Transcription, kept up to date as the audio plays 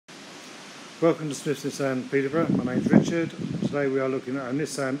Welcome to Smith's Nissan Peterborough. My name is Richard. Today we are looking at a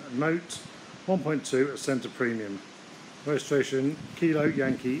Nissan Note 1.2 Acenta Premium. Registration Kilo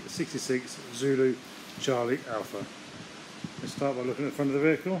Yankee 66 Zulu Charlie Alpha. Let's start by looking at the front of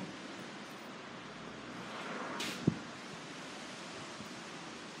the vehicle.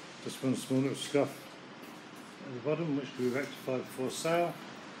 Just one small little scuff at the bottom which can be rectified before sale.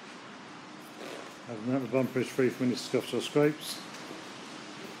 Other than that, the bumper is free from any scuffs or scrapes.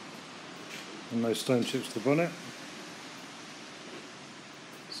 And no stone chips to the bonnet.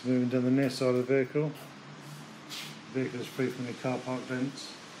 So moving down the near side of the vehicle is free from the car park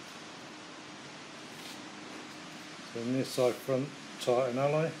dents. So the near side front tyre and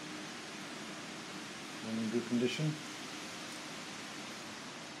alloy, and in good condition.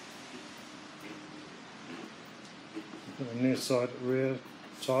 Look at the near side rear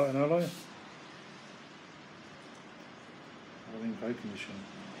tyre and alloy, all in great condition.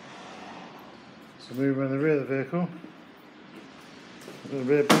 So moving around the rear of the vehicle, look at the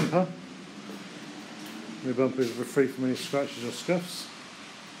rear bumper. The rear bumper is free from any scratches or scuffs.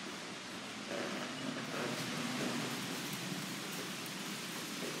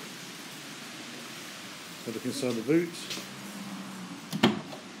 So look inside the boot.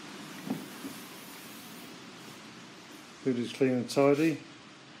 Boot is clean and tidy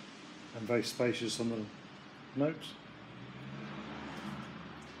and very spacious on the Note.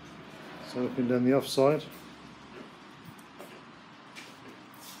 So looking down the offside,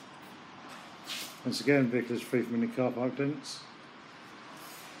 once again the vehicle is free from any car park dents.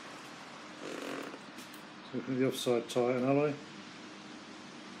 So looking at the offside tyre and alloy, in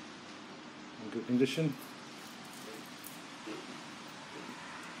good condition.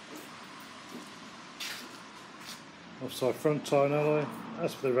 Offside front tyre and alloy,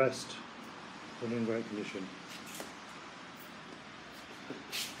 as for the rest, all in great condition.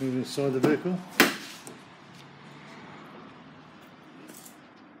 Moving inside the vehicle,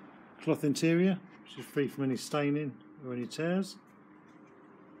 cloth interior which is free from any staining or any tears,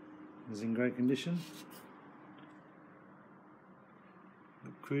 is in great condition.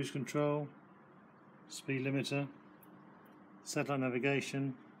 Cruise control, speed limiter, satellite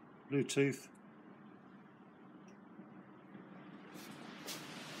navigation, Bluetooth.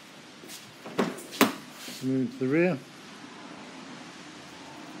 So moving to the rear.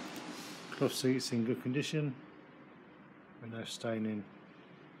 Cloth seats in good condition, with no staining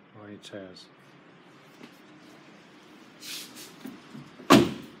or any tears.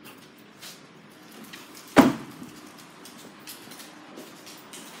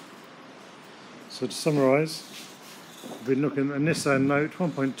 So to summarise, we've been looking at a Nissan Note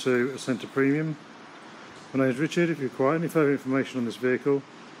 1.2 Acenta Premium. My name is Richard. If you require any further information on this vehicle,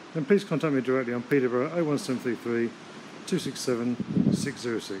 then please contact me directly on Peterborough 01733 267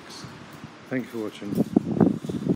 606. Thank you for watching.